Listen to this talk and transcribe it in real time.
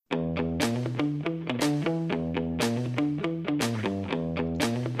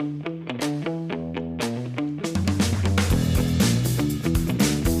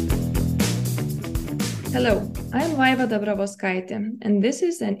Vega De, and this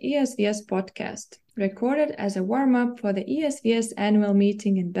is an ESVS podcast, recorded as a warm-up for the ESVS Annual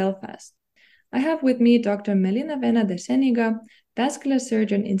Meeting in Belfast. I have with me Dr. Melina Vega De Ceniga, vascular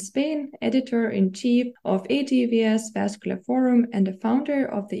surgeon in Spain, editor-in-chief of ESVS Vascular Forum, and the founder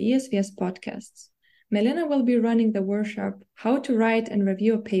of the ESVS Podcasts. Melina will be running the workshop How to Write and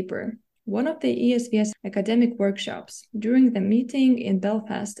Review a Paper, one of the ESVS academic workshops, during the meeting in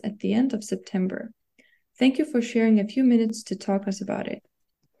Belfast at the end of September. Thank you for sharing a few minutes to talk us about it.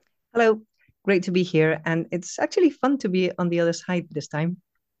 Hello, great to be here. And it's actually fun to be on the other side this time.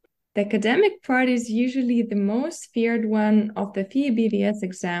 The academic part is usually the most feared one of the ESVS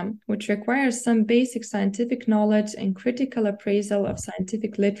exam, which requires some basic scientific knowledge and critical appraisal of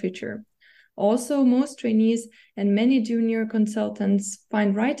scientific literature. Also, most trainees and many junior consultants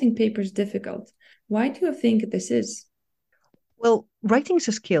find writing papers difficult. Why do you think this is? Well, writing is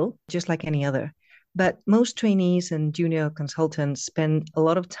a skill, just like any other. But most trainees and junior consultants spend a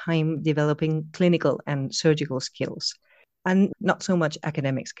lot of time developing clinical and surgical skills, and not so much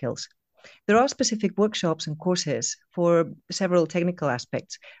academic skills. There are specific workshops and courses for several technical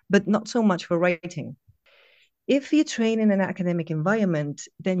aspects, but not so much for writing. If you train in an academic environment,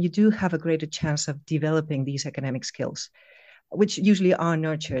 then you do have a greater chance of developing these academic skills, which usually are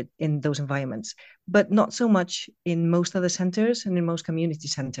nurtured in those environments, but not so much in most other centers and in most community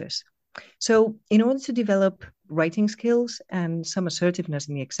centers. So in order to develop writing skills and some assertiveness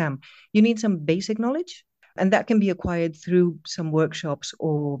in the exam, you need some basic knowledge, and that can be acquired through some workshops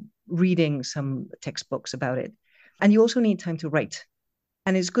or reading some textbooks about it. And you also need time to write.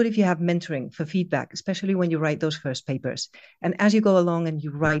 And it's good if you have mentoring for feedback, especially when you write those first papers. And as you go along and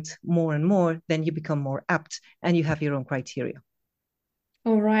you write more and more, then you become more apt and you have your own criteria.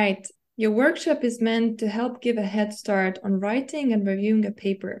 All right. Your workshop is meant to help give a head start on writing and reviewing a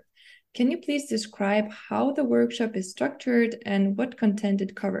paper. Can you please describe how the workshop is structured and what content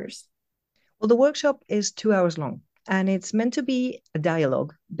it covers? Well, the workshop is 2 hours long, and it's meant to be a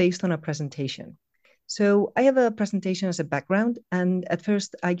dialogue based on a presentation. So I have a presentation as a background, and at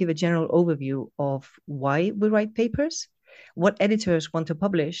first I give a general overview of why we write papers, what editors want to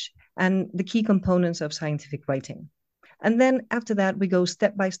publish, and the key components of scientific writing. And then after that, we go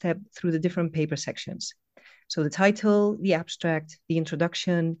step by step through the different paper sections. So the title, the abstract, the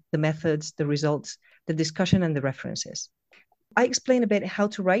introduction, the methods, the results, the discussion, and the references. I explain a bit how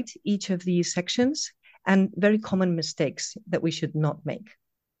to write each of these sections and very common mistakes that we should not make.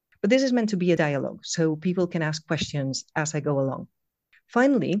 But this is meant to be a dialogue, so people can ask questions as I go along.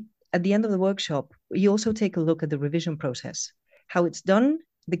 Finally, at the end of the workshop, you also take a look at the revision process, how it's done,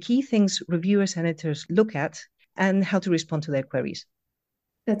 the key things reviewers and editors look at, and how to respond to their queries.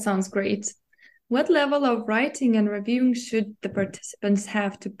 That sounds great. What level of writing and reviewing should the participants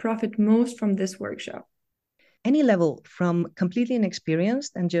have to profit most from this workshop? Any level, from completely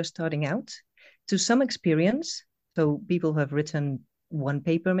inexperienced and just starting out to some experience, so people who have written one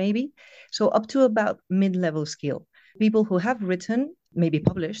paper maybe, so up to about mid-level skill, people who have written, maybe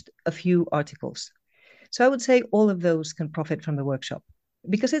published, a few articles. So I would say all of those can profit from the workshop.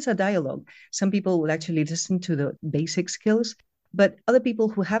 Because it's a dialogue, some people will actually listen to the basic skills, but other people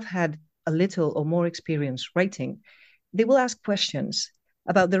who have had a little or more experience writing, they will ask questions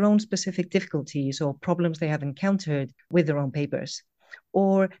about their own specific difficulties or problems they have encountered with their own papers.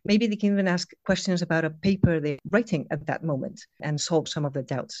 Or maybe they can even ask questions about a paper they're writing at that moment and solve some of the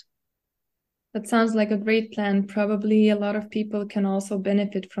doubts. That sounds like a great plan. Probably a lot of people can also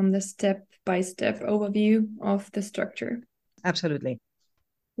benefit from the step-by-step overview of the structure. Absolutely.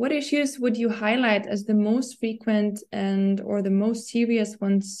 What issues would you highlight as the most frequent or the most serious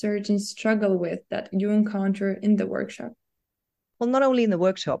ones surgeons struggle with that you encounter in the workshop? Well, not only in the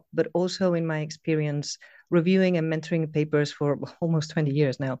workshop, but also in my experience reviewing and mentoring papers for almost 20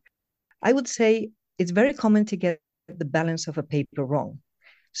 years now. I would say it's very common to get the balance of a paper wrong.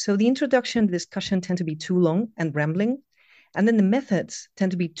 So the introduction and discussion tend to be too long and rambling, and then the methods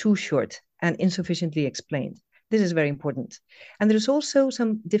tend to be too short and insufficiently explained. This is very important. And there's also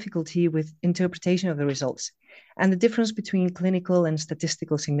some difficulty with interpretation of the results and the difference between clinical and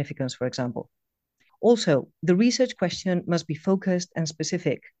statistical significance, for example. Also, the research question must be focused and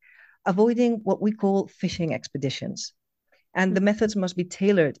specific, avoiding what we call fishing expeditions. And the methods must be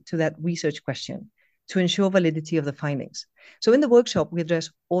tailored to that research question to ensure validity of the findings. So in the workshop, we address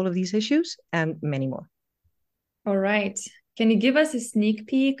all of these issues and many more. All right. Can you give us a sneak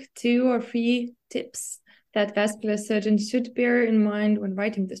peek, 2 or 3 tips that vascular surgeons should bear in mind when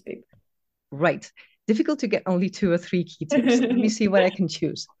writing this paper? Right. Difficult to get only 2 or 3 key tips. Let me see what I can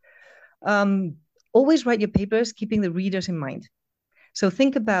choose. Always write your papers keeping the readers in mind. So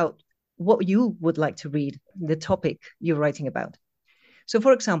think about what you would like to read, the topic you're writing about. So,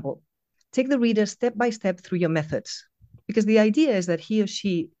 for example, take the reader step by step through your methods, because the idea is that he or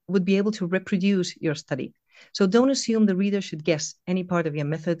she would be able to reproduce your study. So don't assume the reader should guess any part of your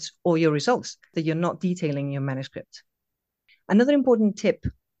methods or your results that you're not detailing in your manuscript. Another important tip,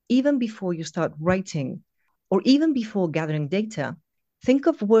 even before you start writing or even before gathering data, think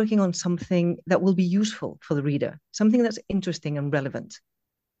of working on something that will be useful for the reader, something that's interesting and relevant.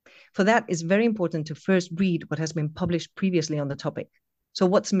 For that, it's very important to first read what has been published previously on the topic. So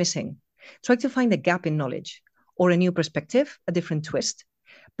what's missing? Try to find a gap in knowledge or a new perspective, a different twist.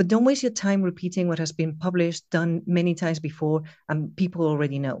 But don't waste your time repeating what has been published, done many times before, and people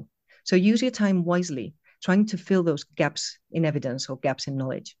already know. So use your time wisely, trying to fill those gaps in evidence or gaps in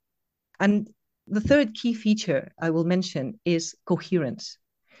knowledge. And the third key feature I will mention is coherence.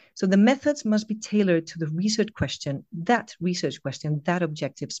 So the methods must be tailored to the research question, that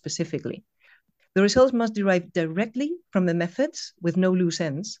objective specifically. The results must derive directly from the methods with no loose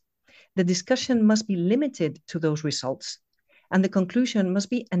ends. The discussion must be limited to those results. And the conclusion must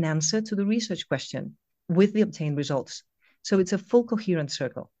be an answer to the research question with the obtained results. So it's a full coherent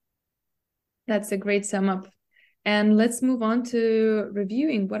circle. That's a great sum up. And let's move on to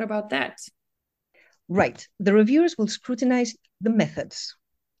reviewing. What about that? Right. The reviewers will scrutinize the methods.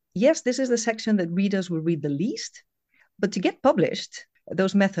 Yes, this is the section that readers will read the least, but to get published,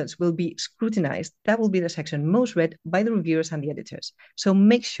 those methods will be scrutinized. That will be the section most read by the reviewers and the editors. So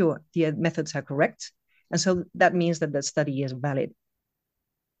make sure the methods are correct. And so that means that the study is valid.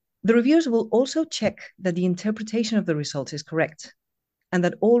 The reviewers will also check that the interpretation of the results is correct and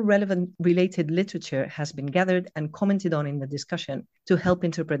that all relevant related literature has been gathered and commented on in the discussion to help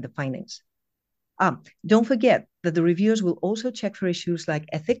interpret the findings. Don't forget that the reviewers will also check for issues like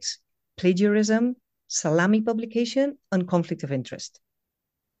ethics, plagiarism, salami publication, and conflict of interest.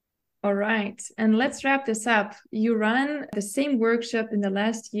 All right, and let's wrap this up. You ran the same workshop in the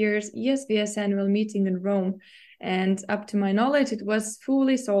last year's ESVS Annual Meeting in Rome, and up to my knowledge, it was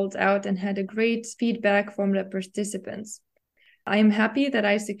fully sold out and had a great feedback from the participants. I am happy that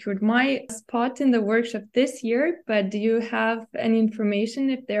I secured my spot in the workshop this year, but do you have any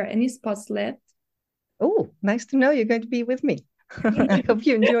information if there are any spots left? Oh, nice to know you're going to be with me. I hope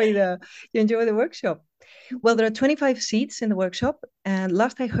you enjoy the workshop. Well, there are 25 seats in the workshop, and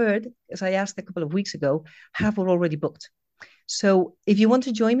last I heard, as I asked a couple of weeks ago, half were already booked. So if you want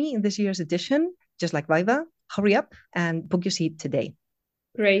to join me in this year's edition, just like Viva, hurry up and book your seat today.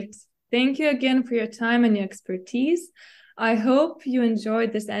 Great. Thank you again for your time and your expertise. I hope you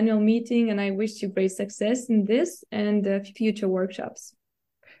enjoyed this annual meeting, and I wish you great success in this and future workshops.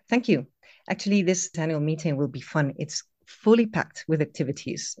 Thank you. Actually, this annual meeting will be fun. It's fully packed with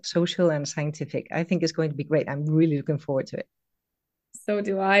activities, social and scientific. I think it's going to be great. I'm really looking forward to it. So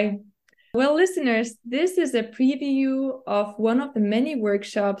do I. Well, listeners, this is a preview of one of the many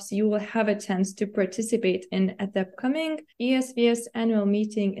workshops you will have a chance to participate in at the upcoming ESVS Annual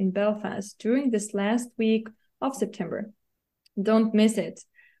Meeting in Belfast during this last week of September. Don't miss it.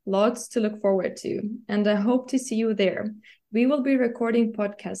 Lots to look forward to, and I hope to see you there. We will be recording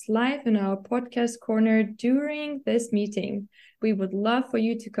podcasts live in our podcast corner during this meeting. We would love for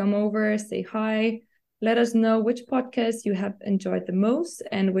you to come over, say hi, let us know which podcasts you have enjoyed the most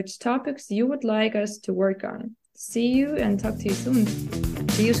and which topics you would like us to work on. See you and talk to you soon.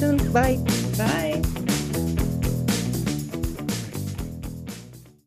 See you soon. Bye. Bye.